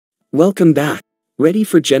Welcome back. Ready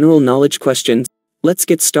for general knowledge questions? Let's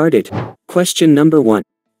get started. Question number 1.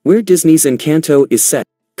 Where Disney's Encanto is set?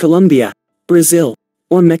 Colombia, Brazil,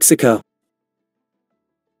 or Mexico?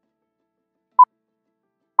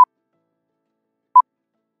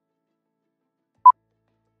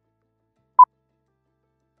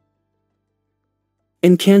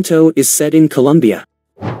 Encanto is set in Colombia.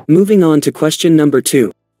 Moving on to question number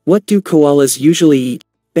 2. What do koalas usually eat?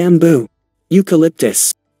 Bamboo,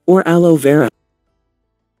 eucalyptus, or aloe vera?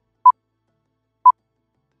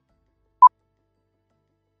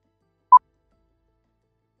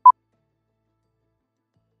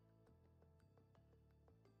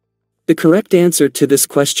 The correct answer to this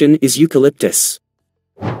question is eucalyptus.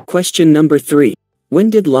 Question number 3. When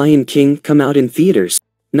did Lion King come out in theaters?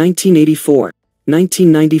 1984,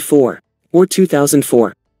 1994, or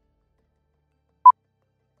 2004?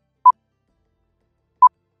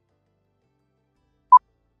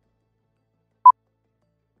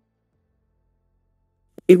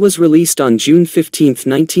 It was released on June 15,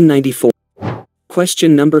 1994.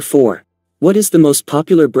 Question number 4. What is the most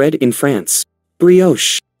popular bread in France?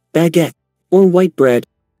 Brioche, baguette, or white bread?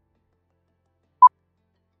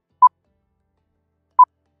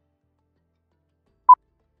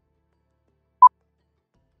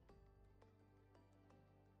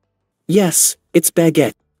 Yes, it's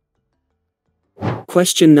baguette.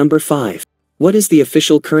 Question number 5. What is the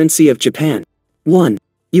official currency of Japan? Won,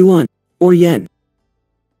 yuan, or yen?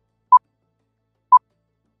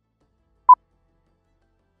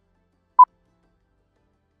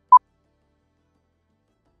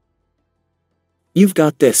 You've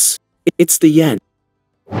got this. It's the yen.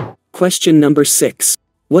 Question number 6.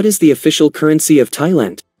 What is the official currency of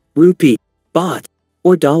Thailand? Rupee, baht,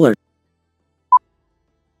 or dollar?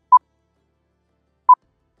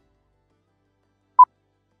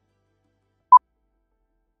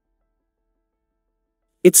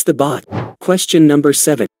 It's the baht. Question number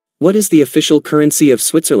 7. What is the official currency of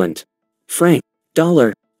Switzerland? Franc,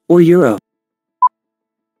 dollar, or euro?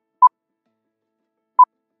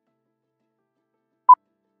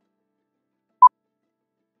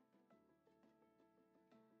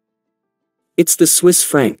 It's the Swiss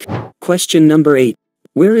franc. Question number 8.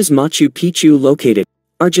 Where is Machu Picchu located?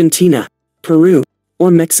 Argentina, Peru,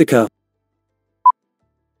 or Mexico?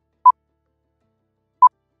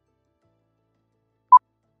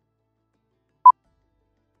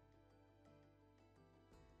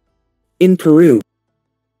 In Peru.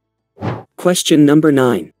 Question number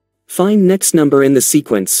 9. Find next number in the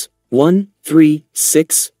sequence: 1, 3,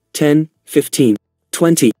 6, 10, 15,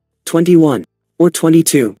 20, 21, or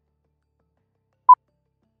 22.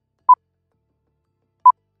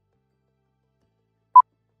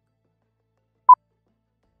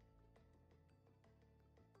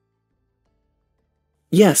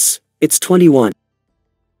 Yes, it's 21.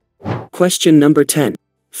 Question number 10.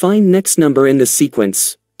 Find next number in the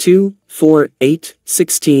sequence: 2, 4, 8,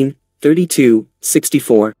 16, 32,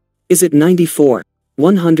 64. Is it 94,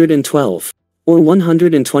 112, or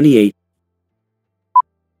 128?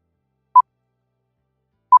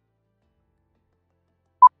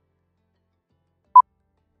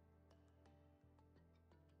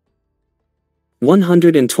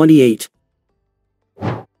 $128.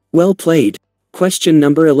 Well played. Question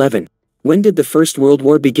number 11. When did the First World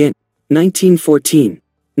War begin? 1914,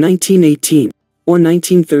 1918, or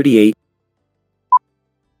 1938?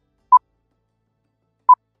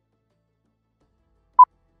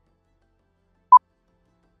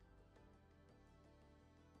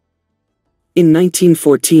 In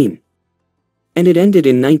 1914. And it ended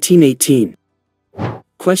in 1918.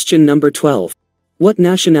 Question number 12. What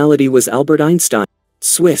nationality was Albert Einstein?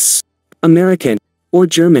 Swiss, American, or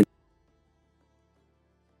German?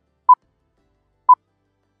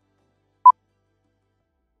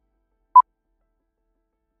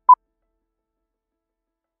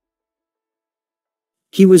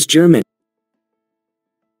 He was German.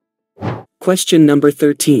 Question number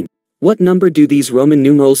 13. What number do these Roman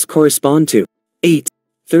numerals correspond to? 8,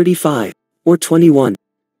 35, or 21?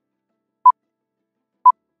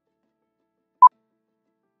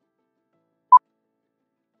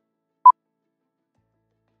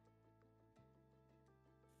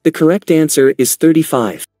 The correct answer is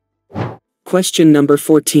 35. Question number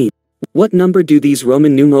 14. What number do these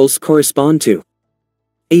Roman numerals correspond to?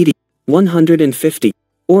 80, 150,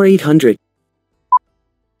 or 800?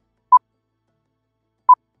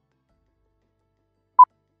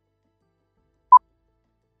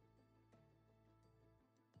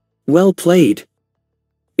 Well played.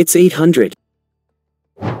 It's 800.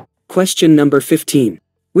 Question number 15.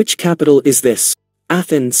 Which capital is this?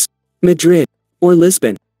 Athens, Madrid, or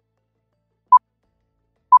Lisbon?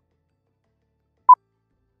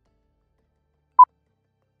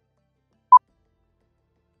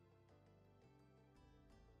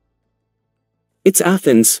 It's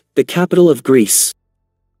Athens, the capital of Greece.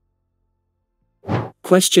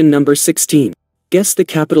 Question number 16. Guess the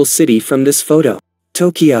capital city from this photo.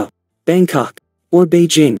 Tokyo, Bangkok, or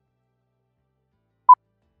Beijing?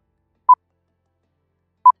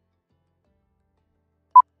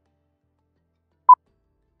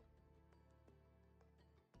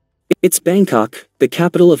 It's Bangkok, the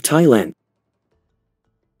capital of Thailand.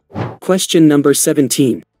 Question number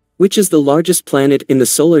 17. Which is the largest planet in the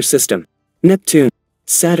solar system? Neptune,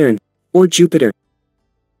 Saturn, or Jupiter?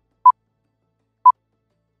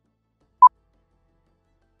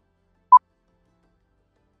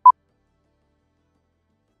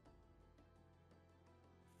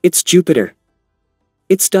 It's Jupiter.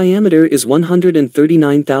 Its diameter is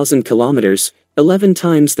 139,000 kilometers, 11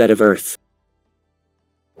 times that of Earth.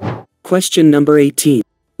 Question number 18.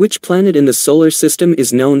 Which planet in the solar system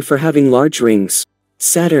is known for having large rings?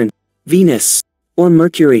 Saturn, Venus, or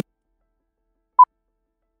Mercury?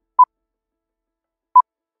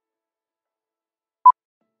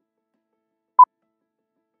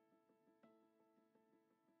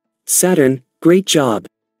 Saturn, great job.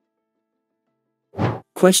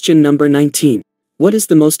 Question number 19. What is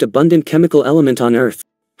the most abundant chemical element on Earth?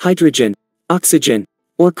 Hydrogen, oxygen,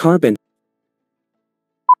 or carbon?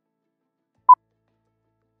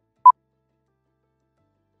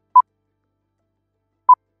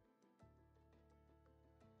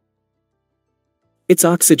 It's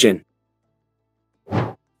oxygen.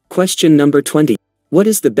 Question number 20. What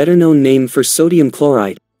is the better-known name for sodium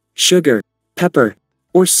chloride? Sugar, pepper,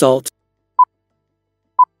 or salt?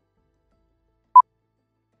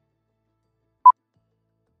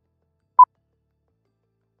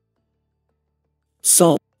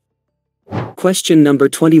 Salt. Question number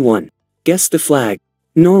 21. Guess the flag.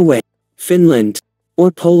 Norway, Finland,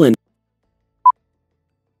 or Poland?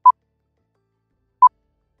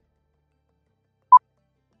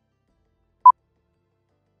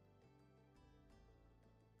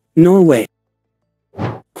 Norway.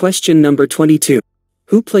 Question number 22.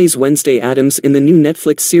 Who plays Wednesday Addams in the new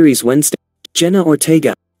Netflix series Wednesday? Jenna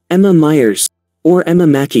Ortega, Emma Myers, or Emma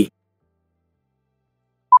Mackey?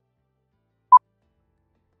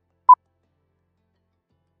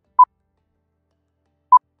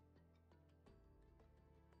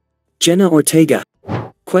 Jenna Ortega.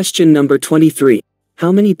 Question number 23.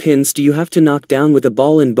 How many pins do you have to knock down with a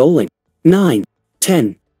ball in bowling? 9,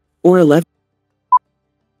 10, or 11?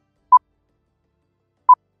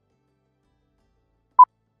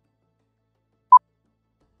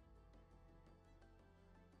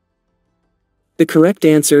 The correct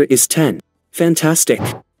answer is 10. Fantastic.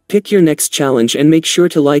 Pick your next challenge and make sure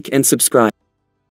to like and subscribe.